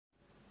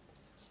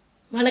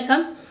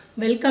வணக்கம்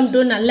welcome to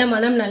நல்ல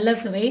மனம் நல்ல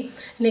சுவை.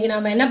 இன்றைக்கி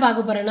நாம் என்ன பார்க்க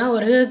போகிறோன்னா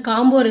ஒரு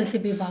காம்போ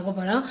ரெசிபி பார்க்க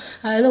போகிறோம்.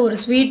 அதாவது ஒரு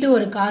ஸ்வீட்டு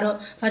ஒரு காரம்.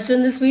 ஃபஸ்ட்டு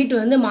வந்து ஸ்வீட்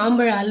வந்து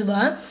மாம்பழ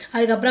அல்வா,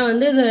 அதுக்கப்புறம்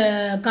வந்து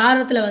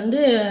காரத்தில் வந்து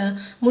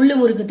முள்ளு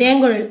முறுக்கு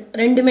தேங்குழல்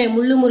ரெண்டுமே,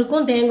 முள்ளு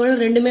முறுக்கும்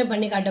தேங்குழல் ரெண்டுமே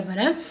பண்ணி காட்ட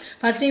போகிறேன்.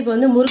 ஃபஸ்ட்டு இப்போ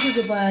வந்து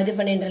முறுக்குக்கு இது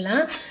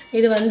பண்ணிடலாம்.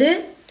 இது வந்து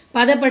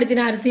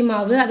பதப்படுத்தின அரிசி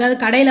மாவு, அதாவது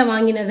கடையில்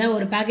வாங்கினதான்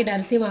ஒரு பேக்கெட்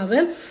அரிசி மாவு.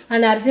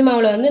 அந்த அரிசி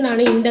மாவில் வந்து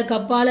நான் இந்த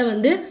கப்பால்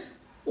வந்து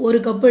ஒரு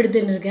கப்பு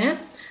எடுத்துன்னு இருக்கேன்.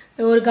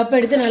 ஒரு கப்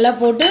எடுத்து நல்லா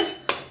போட்டு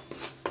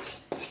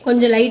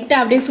கொஞ்சம் லைட்டாக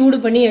அப்படியே சூடு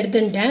பண்ணி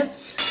எடுத்துட்டேன்.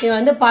 இது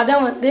வந்து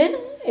பதம் வந்து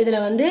இதில்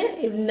வந்து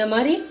இந்த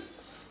மாதிரி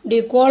இப்படி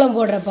கோலம்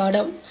போடுற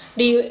பதம்,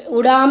 இப்படி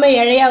விடாமல்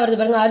இழையாக வருது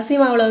பாருங்கள். அரிசி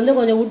மாவில் வந்து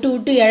கொஞ்சம் விட்டு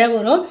விட்டு இழை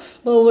வரும்,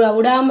 இப்போ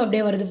விடாமல்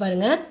அப்படியே வருது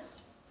பாருங்கள்.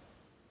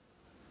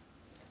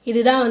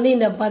 இதுதான் வந்து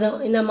இந்த பதம்.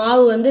 இந்த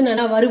மாவு வந்து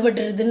நல்லா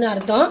வறுபட்டுறதுன்னு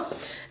அர்த்தம்.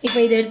 இப்போ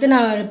இதை எடுத்து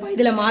நான்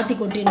இதில் மாற்றி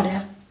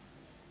கொட்டின்றேன்.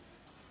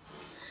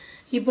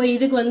 இப்போ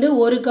இதுக்கு வந்து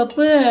ஒரு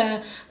கப்பு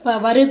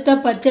வறுத்த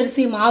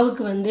பச்சரிசி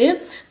மாவுக்கு வந்து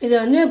இது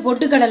வந்து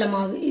பொட்டுக்கடலை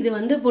மாவு. இது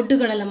வந்து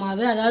பொட்டுக்கடலை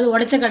மாவு, அதாவது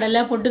உடச்ச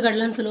கடலை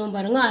பொட்டுக்கடலைன்னு சொல்லுவோம்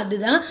பாருங்கள்,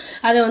 அதுதான்.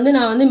 அதை வந்து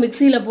நான் வந்து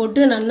மிக்சியில்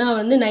போட்டு நல்லா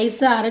வந்து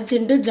நைஸாக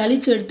அரைச்சிட்டு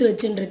ஜலிச்சு எடுத்து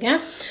வச்சுட்டுருக்கேன்.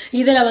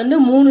 இதில் வந்து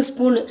 3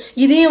 ஸ்பூனு,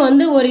 இதையும்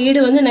வந்து ஒரு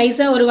ஈடு வந்து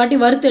நைஸாக ஒரு வாட்டி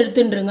வறுத்து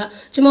எடுத்துட்டுருங்க.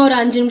 சும்மா ஒரு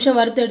 5 நிமிஷம்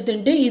வறுத்து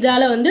எடுத்துட்டு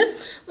இதால் வந்து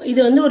இது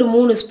வந்து ஒரு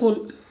 3 ஸ்பூன்,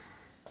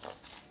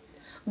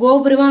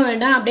 கோபுரமாக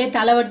வேண்டாம், அப்படியே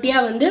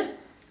தலைவட்டியாக வந்து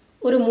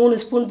ஒரு 3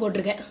 ஸ்பூன்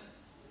போட்டிருக்கேன்.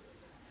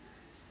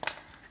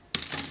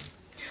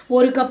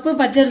 ஒரு கப்பு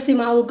பச்சரிசி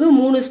மாவுக்கு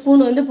 3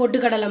 ஸ்பூன் வந்து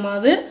பொட்டுக்கடலை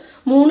மாவு,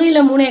 3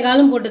 இல்லை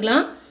 3.25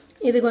 போட்டுக்கலாம்.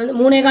 இதுக்கு வந்து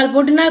 3.25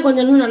 போட்டுனா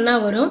கொஞ்சம் இன்னும் நல்லா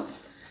வரும்.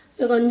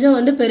 கொஞ்சம்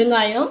வந்து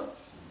பெருங்காயம்,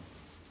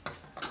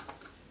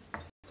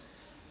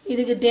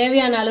 இதுக்கு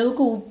தேவையான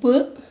அளவுக்கு உப்பு,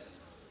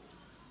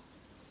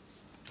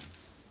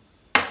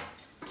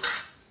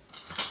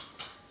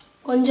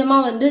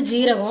 கொஞ்சமாக வந்து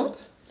ஜீரகம்.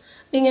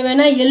 நீங்கள்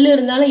வேணால் எள்ளு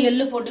இருந்தாலும்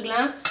எள்ளு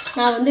போட்டுக்கலாம்.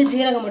 நான் வந்து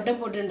ஜீரகம்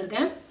மட்டும்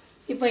போட்டுருக்கேன்.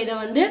 இப்போ இதை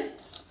வந்து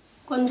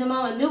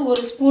கொஞ்சமாக வந்து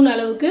 1 ஸ்பூன்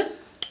அளவுக்கு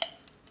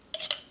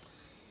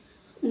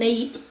நெய்,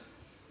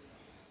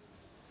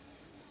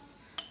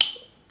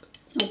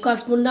 3/4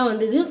 ஸ்பூன் தான்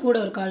வந்தது, கூட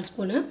ஒரு 1/4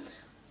 ஸ்பூனு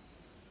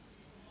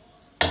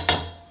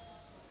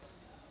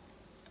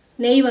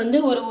நெய் வந்து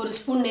ஒரு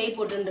ஸ்பூன் நெய்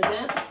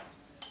போட்டுருக்கேன்.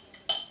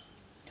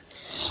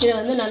 இதை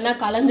வந்து நல்லா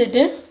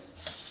கலந்துட்டு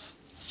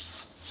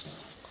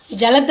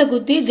ஜலத்தை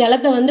குத்தி,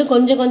 ஜலத்தை வந்து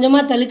கொஞ்சம்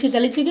கொஞ்சமாக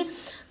தெளித்து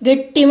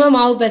கெட்டியமாக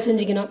மாவு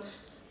பிசைஞ்சிக்கணும்.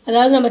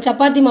 அதாவது நம்ம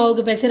சப்பாத்தி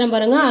மாவுக்கு பிசைகிறோம்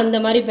பாருங்கள், அந்த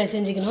மாதிரி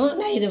பிசைஞ்சிக்கணும்.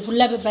 நான் இது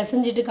ஃபுல்லாக இப்போ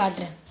பிசைஞ்சிட்டு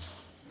காட்டுறேன்.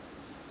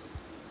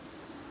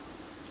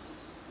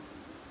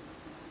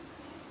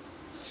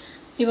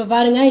 இப்போ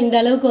பாருங்கள், இந்த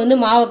அளவுக்கு வந்து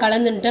மாவை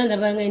கலந்துட்டேன். அந்த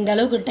பாருங்கள், இந்த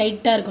அளவுக்கு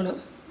டைட்டாக இருக்கணும்.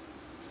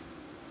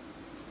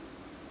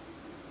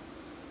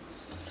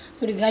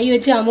 இப்படி கை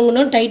வச்சு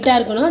அமுங்கணும், டைட்டாக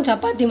இருக்கணும்,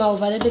 சப்பாத்தி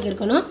மாவு பதத்துக்கு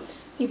இருக்கணும்.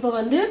 இப்போ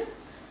வந்து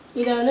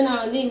இதை வந்து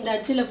நான் வந்து இந்த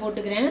அச்சில்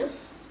போட்டுக்கிறேன்.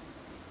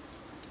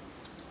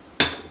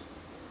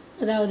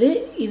 அதாவது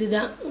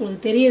இதுதான் உங்களுக்கு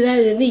தெரியுதா,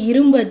 இது வந்து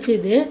இரும்பு அச்சு.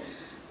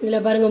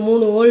 இதில் பாருங்கள்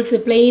 3 ஹோல்ஸு,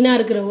 பிளெயினாக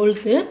இருக்கிற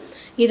ஹோல்ஸு.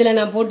 இதில்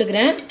நான்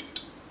போட்டுக்கிறேன்.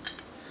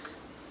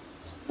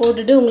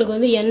 போட்டுட்டு உங்களுக்கு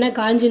வந்து எண்ணெய்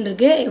காஞ்சின்னு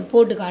இருக்கு,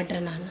 போட்டு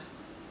காட்டுறேன். நான்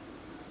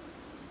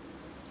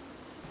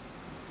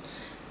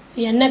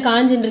எண்ணெய்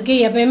காஞ்சின்னு இருக்கு.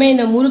 எப்பயுமே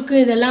இந்த முறுக்கு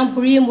இதெல்லாம்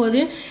புழியும்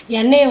போது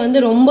எண்ணெயை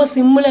வந்து ரொம்ப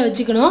சிம்மில்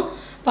வச்சுக்கணும்.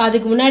 இப்போ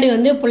அதுக்கு முன்னாடி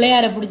வந்து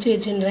பிள்ளையாரை பிடிச்சி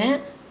வச்சுன்றேன்.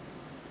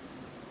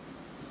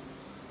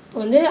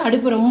 இப்போ வந்து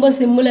அடுப்பு ரொம்ப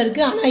சிம்மில்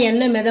இருக்குது, ஆனால்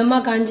எண்ணெய்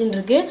மிதமாக காஞ்சின்னு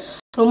இருக்கு.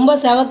 ரொம்ப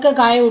செவக்க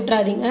காய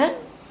விட்றாதீங்க.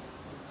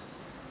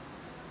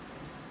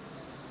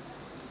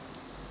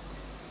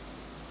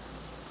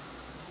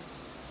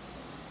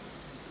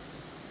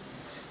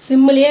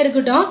 சிம்மிலேயே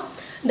இருக்கட்டும்.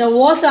 இந்த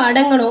ஓசை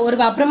அடங்கணும்.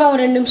 அப்புறமா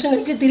ஒரு 2 நிமிஷம்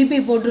கழிச்சு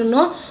திருப்பி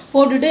போட்டுடணும்.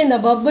 போட்டுட்டு இந்த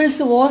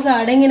பபிள்ஸ் ஓசை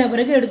அடங்கின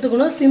பிறகு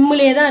எடுத்துக்கணும்.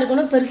 சிம்மிலேயே தான்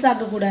இருக்கணும்,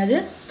 பெருசாக்கக்கூடாது.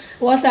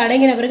 ஓசை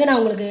அடங்கின பிறகு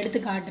நான் உங்களுக்கு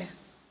எடுத்து காட்டுறேன்.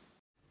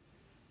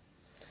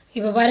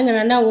 இப்போ பாருங்கள்,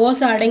 நல்லா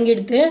ஓசை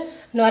அடங்கிடுத்து,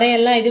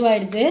 நுரையெல்லாம்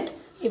இதுவாகிடுது.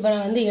 இப்போ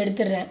நான் வந்து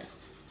எடுத்துடுறேன்.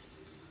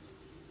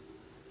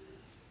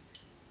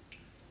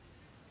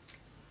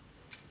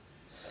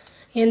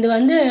 இது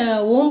வந்து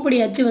ஓம்புடி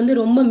அச்சு வந்து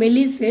ரொம்ப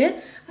மெலிசு,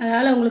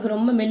 அதனால் உங்களுக்கு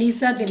ரொம்ப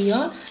மெலிசாக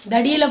தெரியும்.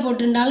 தடியில்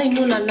போட்டுருந்தாலும்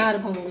இன்னும்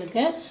நல்லாயிருக்கும்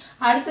உங்களுக்கு.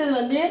 அடுத்தது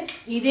வந்து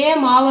இதே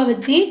மாவை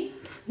வச்சு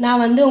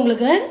நான் வந்து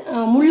உங்களுக்கு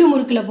முள்ளு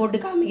முறுக்கில் போட்டு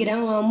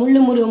காமிக்கிறேன்.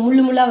 முள்ளு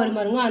முள்ளாக வரும்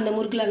பாருங்க, அந்த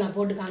முறுக்கில் நான்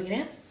போட்டு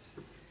காமிக்கிறேன்.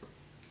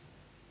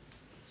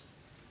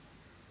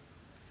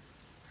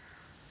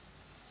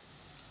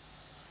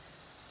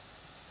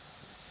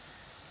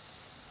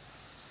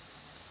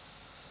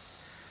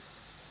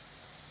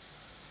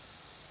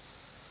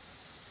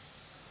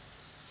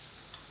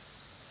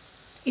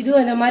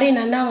 இதுவும் இந்த மாதிரி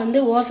நல்லா வந்து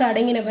ஓசை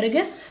அடங்கின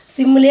பிறகு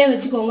சிம்மிலே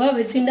வச்சுக்கோங்க.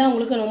 வச்சுட்டா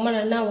உங்களுக்கு ரொம்ப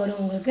நல்லா வரும்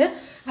உங்களுக்கு.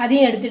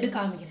 அதையும் எடுத்துகிட்டு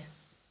காமிக்கிறேன்.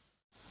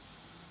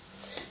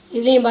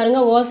 இதுலேயும்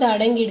பாருங்கள், ஓசை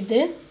அடங்கிடுது.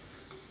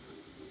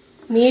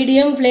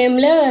 மீடியம்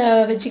ஃப்ளேமில்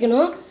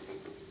வச்சுக்கணும்.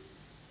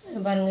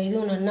 பாருங்கள்,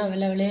 இதுவும் நல்லா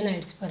வெள்ளைன்னு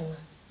ஆகிடுச்சு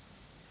பாருங்கள்.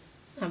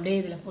 அப்படியே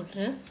இதில்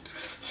போட்டுறேன்.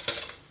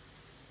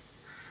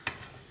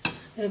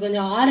 அது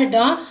கொஞ்சம்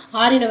ஆறட்டும்.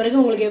 ஆறின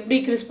வரைக்கும் உங்களுக்கு எப்படி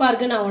கிறிஸ்பாக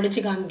இருக்குன்னு நான்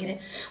உடைச்சி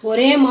காமிக்கிறேன்.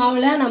 ஒரே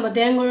மாவில் நம்ம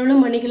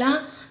தேங்குழலும் பண்ணிக்கலாம்,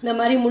 இந்த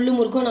மாதிரி முள்ளு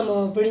முறுக்கும் நம்ம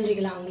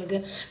பிழிஞ்சிக்கலாம். உங்களுக்கு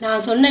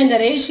நான் சொன்ன இந்த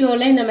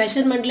ரேஷியோவில் இந்த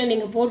மெஷர்மெண்ட்டில்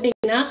நீங்கள்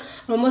போட்டிங்கன்னா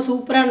ரொம்ப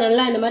சூப்பராக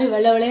நல்லா இந்த மாதிரி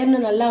வெள்ளை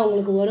வெளையர்னு நல்லா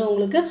உங்களுக்கு வரும்.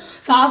 உங்களுக்கு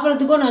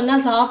சாப்பிட்றதுக்கும் நல்லா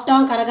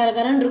சாஃப்டாகவும்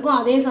கரன்னு இருக்கும்.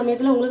 அதே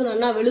சமயத்தில் உங்களுக்கு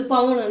நல்லா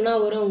வெளுப்பாகவும் நல்லா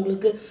வரும்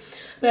உங்களுக்கு.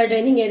 பட்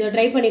நீங்கள் இதை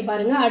ட்ரை பண்ணி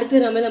பாருங்கள்.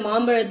 அடுத்து நம்ம இந்த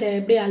மாம்பழத்தை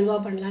எப்படி அல்வா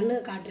பண்ணலான்னு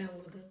காட்டுறேன் உங்களுக்கு.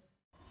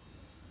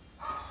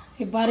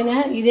 இப்போ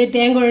பாருங்கள், இதே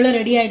தேங்குழலும்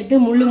ரெடி ஆகிடுது,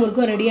 முள்ளு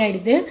முறுக்கும் ரெடி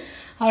ஆகிடுது.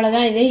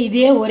 அவ்வளோதான்.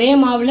 இதே ஒரே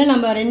மாவில்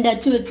நம்ம 2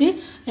 அச்சு வச்சு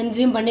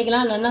 2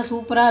 பண்ணிக்கலாம். நல்லா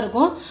சூப்பராக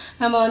இருக்கும்.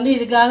 நம்ம வந்து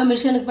இதுக்காக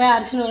மிஷினுக்கு போய்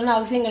அரைச்சிடணும்னு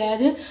அவசியம்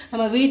கிடையாது.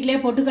 நம்ம வீட்டிலே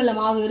பொட்டுக்கடலை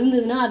மாவு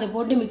இருந்ததுன்னா அதை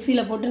போட்டு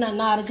மிக்சியில் போட்டு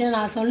நல்லா அரைச்சேன்.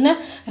 நான் சொன்ன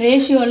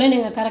ரேஷியோவில்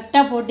நீங்கள்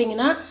கரெக்டாக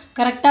போட்டிங்கன்னா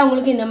கரெக்டாக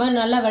உங்களுக்கு இந்த மாதிரி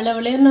நல்லா வெள்ளை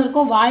வெள்ளையர்னு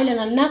இருக்கும். வாயில்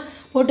நல்லா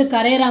போட்டு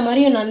கரையிற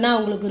மாதிரியும் நல்லா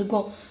உங்களுக்கு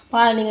இருக்கும்.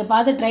 நீங்கள்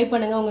பார்த்து ட்ரை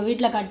பண்ணுங்கள். உங்கள்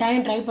வீட்டில்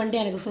கட்டாயம் ட்ரை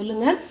பண்ணிட்டு எனக்கு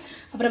சொல்லுங்கள்.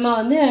 அப்புறமா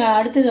வந்து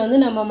அடுத்தது வந்து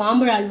நம்ம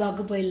மாம்பழ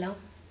அல்வாவுக்கு போயிடலாம்.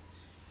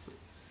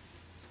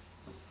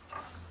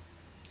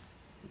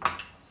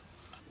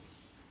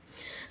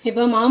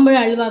 இப்போ மாம்பழ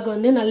அல்வாவுக்கு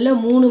வந்து நல்ல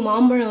 3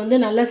 மாம்பழம் வந்து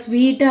நல்லா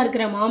ஸ்வீட்டாக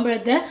இருக்கிற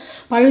மாம்பழத்தை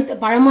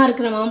பழமாக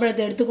இருக்கிற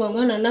மாம்பழத்தை எடுத்துக்கோங்க.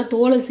 நல்லா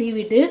தோலை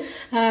சீவிட்டு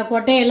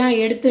கொட்டையெல்லாம்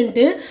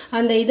எடுத்துட்டு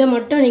அந்த இதை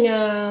மட்டும்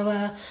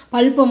நீங்கள்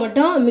பல்ப்பை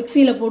மட்டும்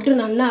மிக்சியில் போட்டு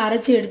நல்லா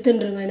அரைச்சி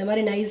எடுத்துட்டுருங்க. இந்த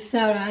மாதிரி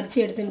நைஸாக அரைச்சி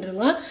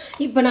எடுத்துட்டுருங்க.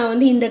 இப்போ நான்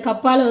வந்து இந்த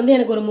கப்பால் வந்து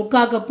எனக்கு ஒரு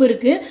 3/4 கப்பு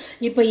இருக்குது.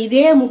 இப்போ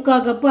இதே 3/4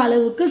 கப்பு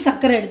அளவுக்கு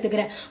சர்க்கரை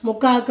எடுத்துக்கிறேன்.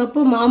 3/4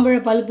 கப்பு மாம்பழ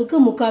பல்ப்புக்கு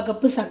 3/4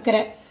 கப்பு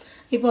சர்க்கரை.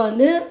 இப்போ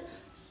வந்து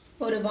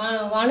ஒரு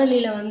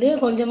வானலியில் வந்து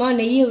கொஞ்சமாக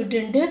நெய்யை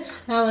விட்டுன்ட்டு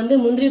நான் வந்து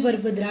முந்திரி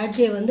பருப்பு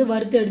திராட்சையை வந்து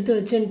வறுத்து எடுத்து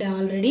வச்சுட்டேன்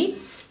ஆல்ரெடி.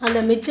 அந்த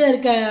மிச்சம்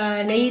இருக்க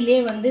நெய்யிலே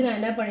வந்து நான்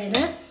என்ன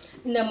பண்ணிடுறேன்,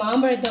 இந்த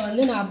மாம்பழத்தை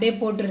வந்து நான் அப்படியே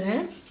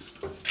போட்டுடுறேன்.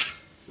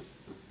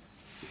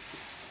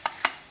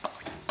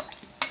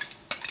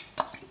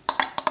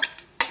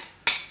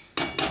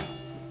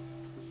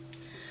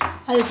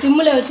 அது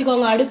சிம்மில்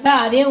வச்சுக்கோங்க அடுப்பை.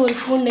 அதே ஒரு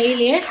ஸ்பூன்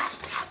நெய்யிலே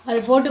அது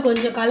போட்டு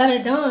கொஞ்சம்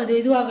கலரட்டும், அது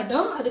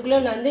இதுவாகட்டும். அதுக்குள்ளே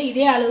நான் வந்து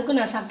இதே அளவுக்கு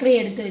நான் சர்க்கரையை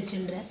எடுத்து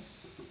வச்சுடுறேன்.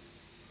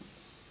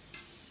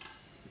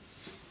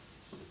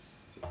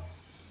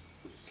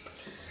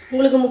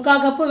 உங்களுக்கு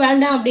 3/4 கப்பு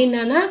வேண்டாம்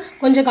அப்படின்னா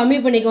கொஞ்சம் கம்மி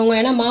பண்ணிக்கோங்க.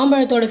 ஏன்னா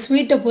மாம்பழத்தோட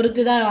ஸ்வீட்டை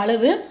பொறுத்து தான்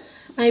அளவு.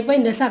 நான் இப்போ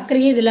இந்த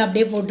சர்க்கரையை இதில்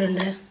அப்படியே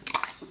போட்டுடுறேன்.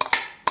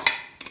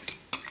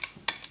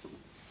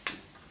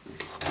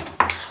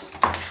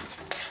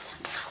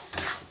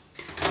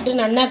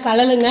 நல்லா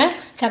கலலுங்க.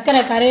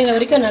 சர்க்கரை கரையிற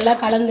வரைக்கும் நல்லா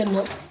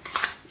கலந்துடணும்.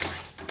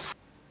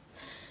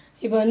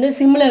 இப்போ வந்து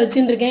சிம்மில்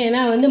வச்சுட்டுருக்கேன்.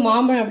 ஏன்னா வந்து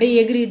மாம்பழம்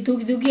அப்படியே எகிரி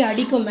தூக்கி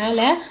அடிக்கும்,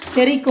 மேலே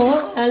தெரிக்கும்.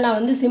 அதனால் நான்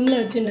வந்து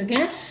சிம்மில்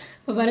வச்சுட்டுருக்கேன்.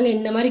 இப்போ பாருங்கள்,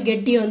 இந்த மாதிரி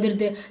கெட்டி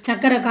வந்துடுது.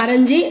 சர்க்கரை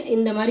கரைஞ்சி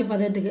இந்த மாதிரி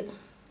பதத்துக்கு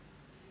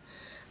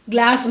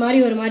கிளாஸ் மாதிரி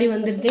ஒரு மாதிரி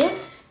வந்துடுது.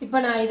 இப்போ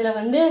நான் இதில்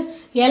வந்து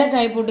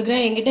ஏலக்காய்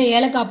போட்டுக்கிறேன். என்கிட்ட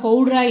ஏலக்காய்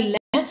பவுடராக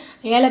இல்லை,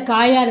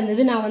 ஏலக்காயாக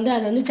இருந்தது. நான் வந்து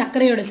அதை வந்து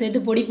சர்க்கரையோட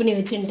சேர்த்து பொடி பண்ணி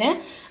வச்சுட்டேன்.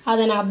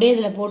 அதை நான் அப்படியே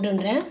இதில்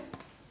போட்டுடுறேன்.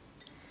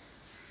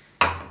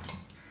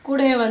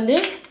 கூடவே வந்து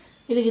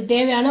இதுக்கு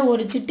தேவையான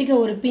ஒரு சிட்டிக்கு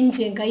ஒரு பிஞ்ச்,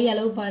 என் கை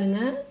அளவு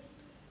பாருங்கள்,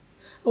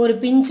 ஒரு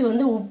பிஞ்ச்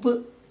வந்து உப்பு,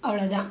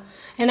 அவ்வளோதான்.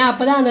 ஏன்னா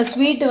அப்போ தான் அந்த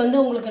ஸ்வீட்டு வந்து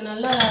உங்களுக்கு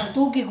நல்லா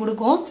தூக்கி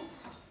கொடுக்கும்.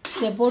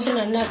 இதை போட்டு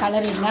நல்லா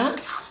கலரிடலாம்.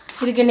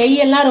 இதுக்கு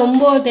நெய்யெல்லாம்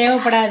ரொம்ப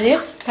தேவைப்படாது.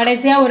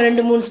 கடைசியாக ஒரு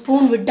 2-3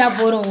 ஸ்பூன் விட்டால்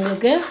போகிறோம்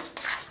உங்களுக்கு.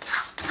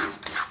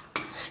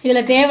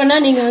 இதில் தேவைன்னா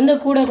நீங்கள் வந்து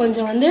கூட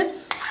கொஞ்சம் வந்து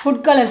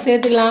ஃபுட் கலர்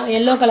சேர்த்துக்கலாம்,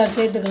 எல்லோ கலர்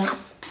சேர்த்துக்கலாம்.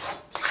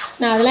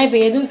 நான் அதெல்லாம்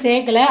இப்போ எதுவும்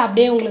சேர்க்கலை,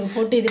 அப்படியே உங்களுக்கு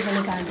போட்டு இது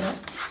பண்ணி காட்டுறேன்.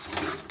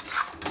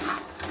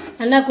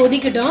 நல்லா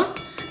கொதிக்கட்டும்.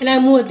 ஏன்னா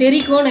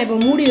தெரிக்கும். நான் இப்போ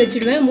மூடி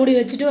வச்சுடுவேன். மூடி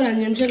வச்சுட்டு ஒரு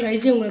 5 நிமிஷம்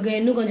கழித்து உங்களுக்கு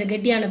இன்னும் கொஞ்சம்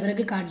கெட்டியான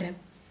பிறகு காட்டுறேன்.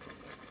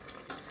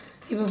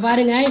 இப்போ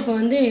பாருங்கள், இப்போ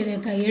வந்து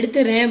இதை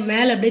எடுத்துடுறேன்.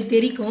 மேலே அப்படியே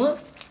தெரிக்கும்.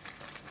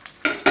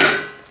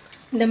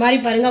 இந்த மாதிரி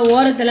பாருங்கள்,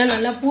 ஓரத்தெல்லாம்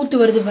நல்லா பூத்து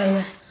வருது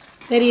பாருங்கள்,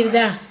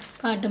 தெரியுதா?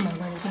 காட்டுமா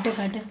கொஞ்சம் கிட்ட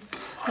காட்டு.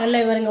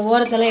 நல்லா பாருங்கள்,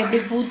 ஓரத்தெல்லாம்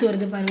எப்படி பூத்து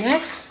வருது பாருங்கள்.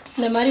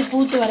 இந்த மாதிரி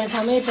பூத்து வர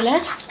சமயத்தில்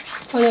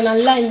கொஞ்சம்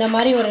நல்லா இந்த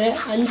மாதிரி ஒரு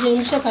 5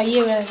 நிமிஷம்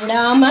கையை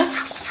விடாமல்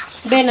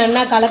அப்படியே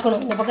நல்லா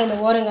கலக்கணும். இந்த பக்கம் இந்த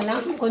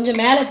ஓரங்கள்லாம் கொஞ்சம்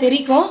மேலே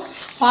தெரிக்கும்,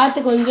 பார்த்து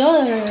கொஞ்சம்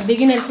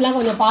பிகினர்ஸ்லாம்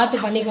கொஞ்சம் பார்த்து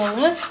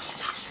பண்ணிக்கோங்க.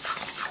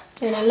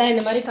 இது நல்லா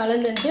இந்த மாதிரி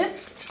கலந்துட்டு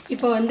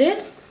இப்போ வந்து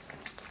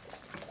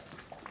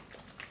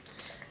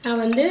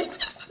நான் வந்து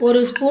ஒரு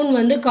ஸ்பூன்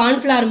வந்து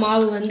கார்ன்ஃப்ளவர்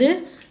மாவு வந்து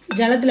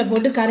ஜலத்தில்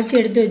போட்டு கரைச்சி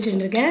எடுத்து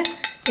வச்சுட்டுருக்கேன்.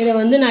 இதை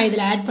வந்து நான்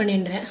இதில் ஆட்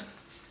பண்ணிடுறேன்.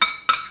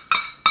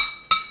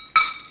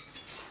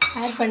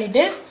 ஆட்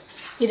பண்ணிவிட்டு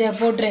இதை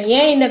போட்டுறேன்.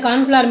 ஏன் இந்த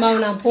கார்ன்ஃப்ளவர்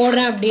மாவு நான்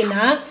போடுறேன்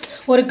அப்படின்னா,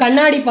 ஒரு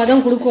கண்ணாடி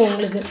பதம் கொடுக்கும்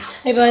உங்களுக்கு.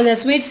 இப்போ இந்த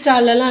ஸ்வீட்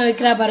ஸ்டால்லலாம்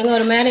வைக்கிறா பாருங்கள்,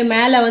 ஒரு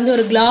மேலே வந்து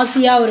ஒரு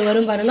கிளாஸியாக ஒரு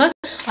வரும் பாருங்கள்,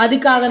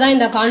 அதுக்காக தான்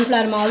இந்த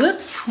கார்ன்ஃப்ளவர் மாவு,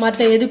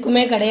 மற்ற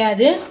எதுக்குமே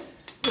கிடையாது.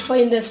 இப்போ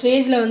இந்த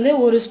ஸ்டேஜில் வந்து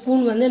ஒரு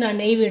ஸ்பூன் வந்து நான்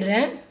நெய்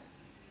விடுறேன்.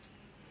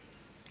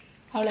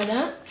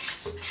 அவ்வளோதான்.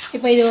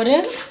 இப்போ இது ஒரு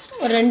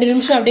 2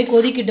 நிமிஷம் அப்படியே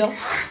கொதிக்கிட்டோம்.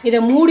 இதை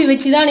மூடி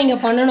வச்சு தான்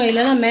நீங்கள் பண்ணணும்,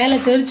 இல்லைன்னா மேலே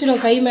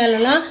தெரிச்சிடும் கை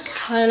மேலெலாம்.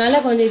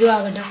 அதனால் கொஞ்சம்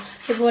இதுவாகட்டும்.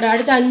 இப்போ ஒரு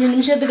அடுத்த 5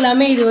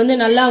 நிமிஷத்துக்குலாமே இது வந்து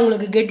நல்லா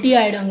உங்களுக்கு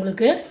கெட்டியாகிடும்.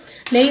 உங்களுக்கு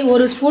நெய்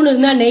ஒரு ஸ்பூன்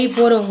இருந்தால் நெய்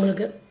போகிறோம்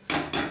உங்களுக்கு.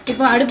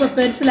 இப்போ அடுப்பை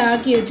பெருசில்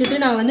ஆக்கி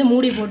வச்சுட்டு நான் வந்து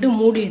மூடி போட்டு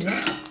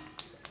மூடிடுறேன்.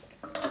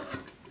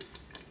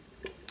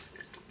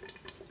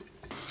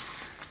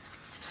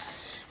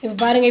 இப்போ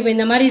பாருங்கள், இப்போ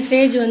இந்த மாதிரி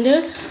ஸ்டேஜ் வந்து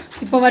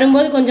இப்போ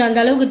வரும்போது கொஞ்சம் அந்த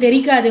அளவுக்கு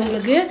தெரிக்காது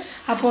உங்களுக்கு.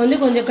 அப்போ வந்து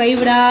கொஞ்சம்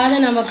கைவிடாத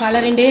நம்ம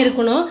கலரிண்டே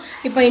இருக்கணும்.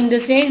 இப்போ இந்த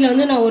ஸ்டேஜில்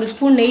வந்து நான் 1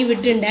 ஸ்பூன் நெய்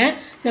விட்டுட்டேன்.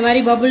 இந்த மாதிரி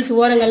பபுள்ஸ்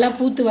ஓரங்கள்லாம்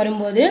பூத்து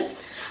வரும்போது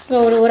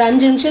ஒரு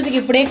 5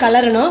 நிமிஷத்துக்கு இப்படியே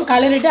கலரணும்.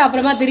 கலரிட்டு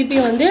அப்புறமா திருப்பி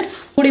வந்து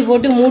மூடி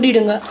போட்டு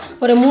மூடிடுங்க.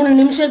 ஒரு 3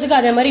 நிமிஷத்துக்கு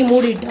அதே மாதிரி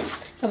மூடிட்டோம்.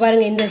 இப்போ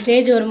பாருங்கள், இந்த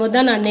ஸ்டேஜ் வரும்போது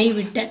தான் நான் நெய்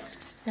விட்டேன்.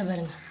 இதை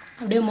பாருங்கள்,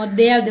 அப்படியே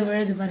மொத்தையாக அது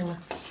விழுது பாருங்கள்.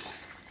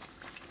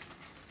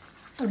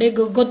 அப்படியே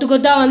கொத்து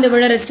கொத்தாக வந்து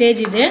விழுற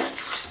ஸ்டேஜ் இது.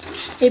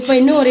 இப்போ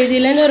இன்னும் ஒரு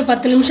இதுலேருந்து ஒரு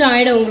 10 நிமிஷம்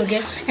ஆகிடும் உங்களுக்கு.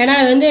 ஏன்னா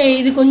வந்து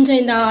இது கொஞ்சம்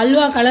இந்த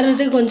அல்வா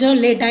கலர்றதுக்கு கொஞ்சம்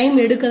டைம்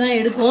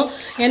எடுக்கும்.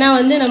 ஏன்னா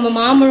வந்து நம்ம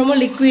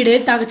மாம்பழமும் லிக்விடு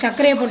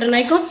சர்க்கரையை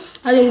போட்டனாய்க்கும்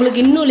அது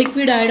உங்களுக்கு இன்னும்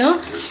லிக்விட் ஆகிடும்.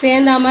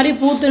 சேர்ந்தா மாதிரி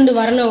பூத்துண்டு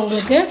வரணும்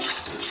உங்களுக்கு.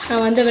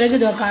 நான் வந்த பிறகு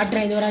இதை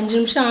காட்டுறேன். இது ஒரு 5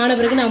 நிமிஷம் ஆன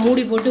பிறகு நான்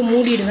மூடி போட்டு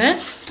மூடிடுவேன்.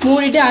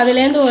 மூடிட்டு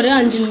அதுலேருந்து ஒரு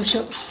 5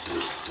 நிமிஷம்.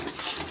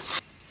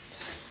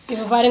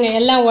 இப்போ பாருங்கள்,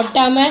 எல்லாம்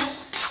ஒட்டாமல்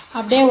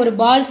அப்படியே ஒரு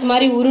பால்ஸ்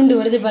மாதிரி உருண்டு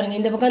வருது பாருங்கள்.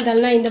 இந்த பக்கம்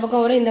தள்ளினா இந்த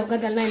பக்கம் வரும், இந்த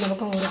பக்கம் தள்ளினா இந்த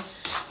பக்கம் வரும்.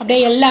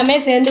 அப்படியே எல்லாமே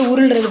சேர்ந்து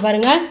உருள்றது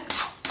பாருங்கள்.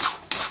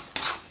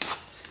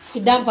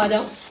 இதுதான்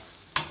பதம்.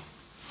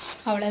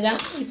 அவ்வளோதான்.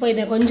 இப்போ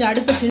இதை கொஞ்சம்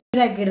அடுப்பை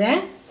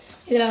சின்னதாக்கிடுறேன்.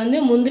 இதில் வந்து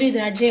முந்திரி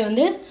திராட்சையை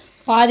வந்து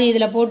பாதி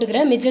இதில்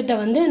போட்டுக்கிறேன். மிச்சத்தை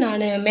வந்து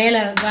நான் மேலே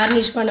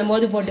கார்னிஷ்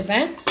பண்ணும்போது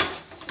போட்டுப்பேன்.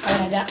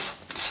 அவ்வளோதான்.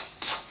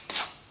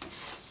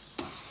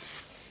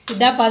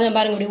 இதுதான் பதம்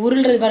பாருங்கள். இப்படி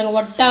உருள்றது பாருங்கள்,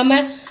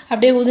 ஒட்டாமல்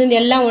அப்படியே உதிர்ந்து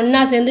எல்லாம்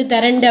ஒன்றா சேர்ந்து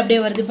திரண்டு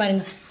அப்படியே வருது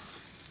பாருங்கள்.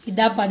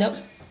 இதுதான் பதம்.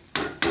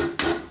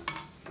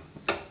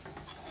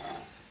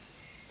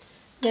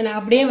 இதை நான்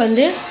அப்படியே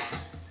வந்து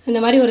இந்த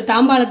மாதிரி ஒரு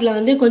தாம்பாளத்தில்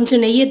வந்து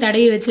கொஞ்சம் நெய்யை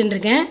தடவி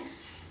வச்சுட்டுருக்கேன்.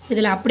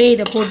 இதில் அப்படியே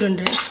இதை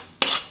போட்டுன்றேன்.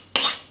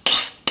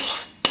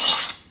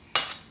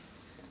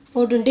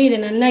 போட்டுட்டு இதை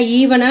நல்லா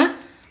ஈவனாக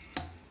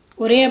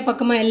ஒரே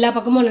பக்கமாக எல்லா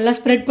பக்கமும் நல்லா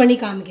ஸ்ப்ரெட் பண்ணி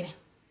காமிக்கிறேன்.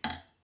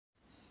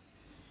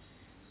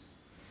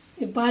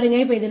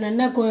 பாருங்கள், இப்போ இது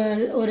நல்லா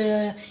ஒரு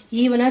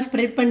ஈவனாக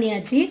ஸ்ப்ரெட்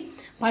பண்ணியாச்சு.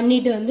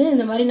 பண்ணிவிட்டு வந்து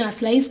இந்த மாதிரி நான்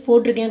ஸ்லைஸ்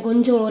போட்டிருக்கேன்.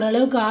 கொஞ்சம்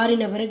ஓரளவுக்கு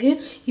ஆறின பிறகு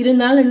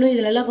இருந்தாலும் இன்னும்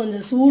இதிலெல்லாம்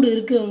கொஞ்சம் சூடு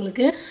இருக்குது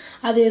உங்களுக்கு.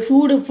 அது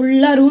சூடு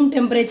ஃபுல்லாக ரூம்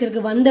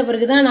டெம்பரேச்சருக்கு வந்த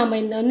பிறகு தான் நம்ம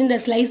இந்த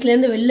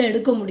ஸ்லைஸ்லேருந்து வெளில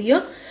எடுக்க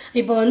முடியும்.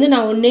 இப்போ வந்து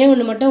நான் ஒன்றே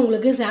மட்டும்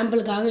உங்களுக்கு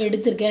சாம்பிளுக்காக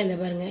எடுத்திருக்கேன். இந்த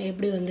பாருங்கள்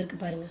எப்படி வந்திருக்கு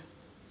பாருங்கள்.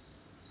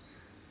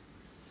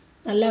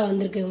 நல்லா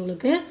வந்திருக்கு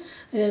உங்களுக்கு.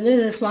 இது வந்து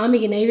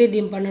சுவாமிக்கு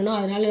நைவேத்தியம் பண்ணணும்,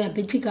 அதனால் நான்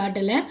பிச்சு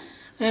காட்டலை.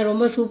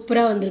 ரொம்ப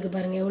சூப்பராக வந்திருக்கு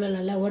பாருங்கள். எவ்வளோ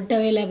நல்லா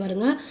ஒட்டவே இல்லை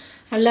பாருங்கள்.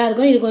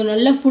 நல்லாயிருக்கும். இது கொஞ்சம்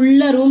நல்லா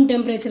ஃபுல்லாக ரூம்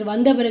டெம்பரேச்சர்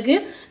வந்த பிறகு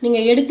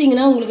நீங்கள்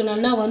எடுத்திங்கன்னா உங்களுக்கு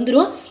நல்லா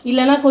வந்துடும்.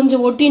 இல்லைனா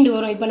கொஞ்சம் ஒட்டின்னு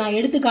வரும். இப்போ நான்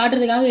எடுத்து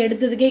காட்டுறதுக்காக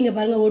எடுத்ததுக்கே இங்கே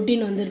பாருங்கள்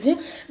ஒட்டின்னு வந்துருச்சு.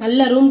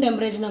 நல்லா ரூம்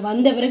டெம்பரேச்சர்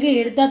வந்த பிறகு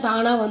எடுத்தால்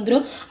தானாக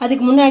வந்துடும்.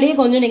 அதுக்கு முன்னாடியே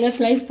கொஞ்சம் நீங்கள்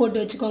ஸ்லைஸ்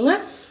போட்டு வச்சுக்கோங்க.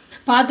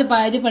 பார்த்து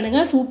இது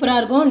பண்ணுங்கள். சூப்பராக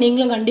இருக்கும்.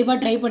 நீங்களும் கண்டிப்பாக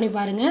ட்ரை பண்ணி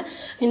பாருங்கள்.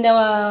 இந்த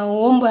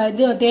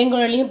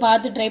தேங்குழலையும்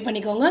பார்த்து ட்ரை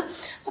பண்ணிக்கோங்க.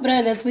 அப்புறம்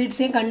இந்த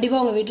ஸ்வீட்ஸையும்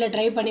கண்டிப்பாக உங்கள் வீட்டில்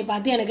ட்ரை பண்ணி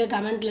பார்த்து எனக்கு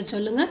கமெண்ட்டில்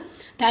சொல்லுங்கள்.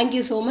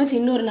 Thank you so much.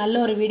 இன்னொரு நல்ல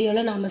ஒரு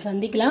வீடியோவில் நாம்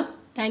சந்திக்கலாம்.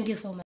 Thank you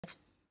so much.